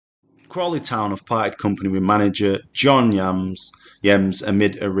Crawley Town have parted company with manager John Yems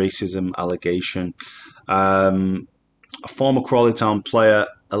amid a racism allegation. A former Crawley Town player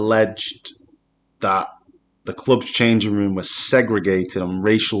alleged that the club's changing room was segregated on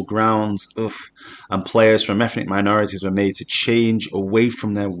racial grounds, and players from ethnic minorities were made to change away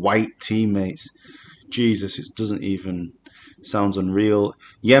from their white teammates. Jesus, it doesn't even sounds unreal.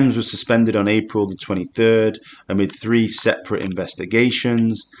 Yems was suspended on April the 23rd amid three separate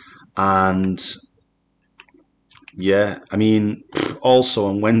investigations. And yeah, I mean, also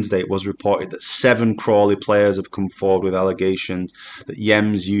on Wednesday it was reported that 7 Crawley players have come forward with allegations that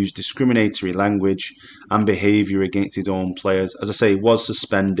Yems used discriminatory language and behaviour against his own players. As I say, he was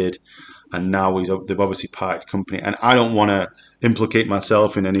suspended, and now they've obviously parted company. And I don't want to implicate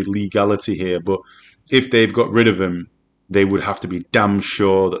myself in any legality here, but if they've got rid of him, they would have to be damn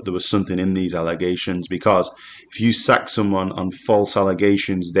sure that there was something in these allegations, because if you sack someone on false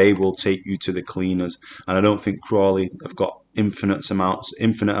allegations, they will take you to the cleaners. And I don't think Crawley have got infinite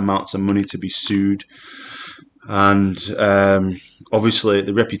amounts of money to be sued. And obviously,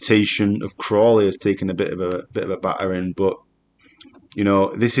 the reputation of Crawley has taken a bit of a battering. But you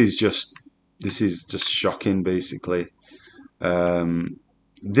know, this is just shocking, basically.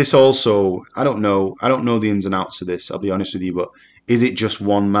 This also, I don't know the ins and outs of this, I'll be honest with you, but is it just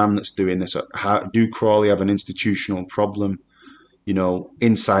one man that's doing this? Do Crawley have an institutional problem, you know,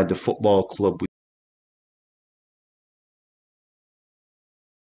 inside the football club?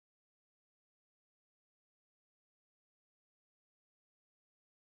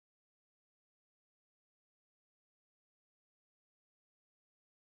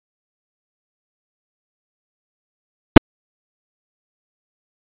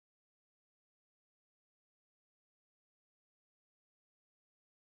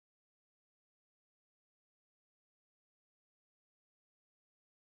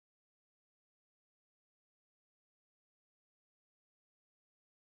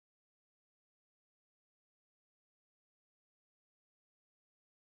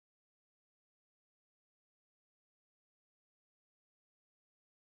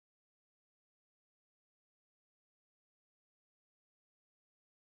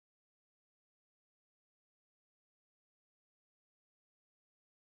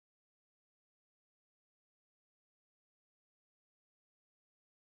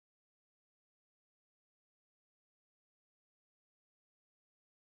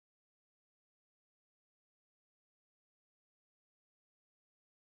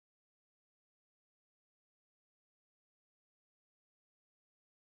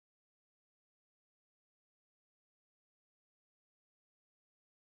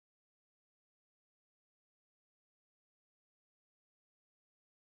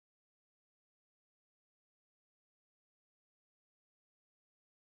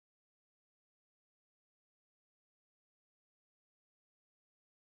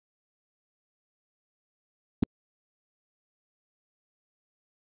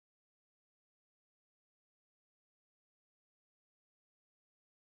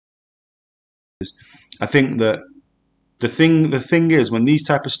 I think that the thing is, when these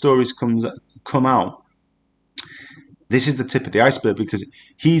type of stories come out, this is the tip of the iceberg, because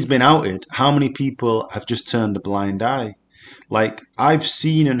he's been outed. How many people have just turned a blind eye? Like, I've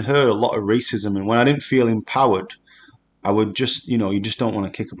seen and heard a lot of racism, and when I didn't feel empowered, I would just, you just don't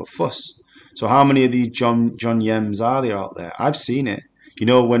want to kick up a fuss. So how many of these John Yems are there out there? I've seen it. You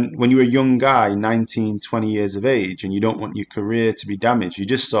know, when you're a young guy, 19, 20 years of age, and you don't want your career to be damaged, you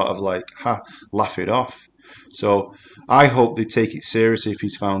just sort of like, laugh it off. So I hope they take it seriously if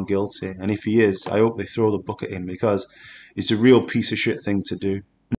he's found guilty. And if he is, I hope they throw the book at him, because it's a real piece of shit thing to do.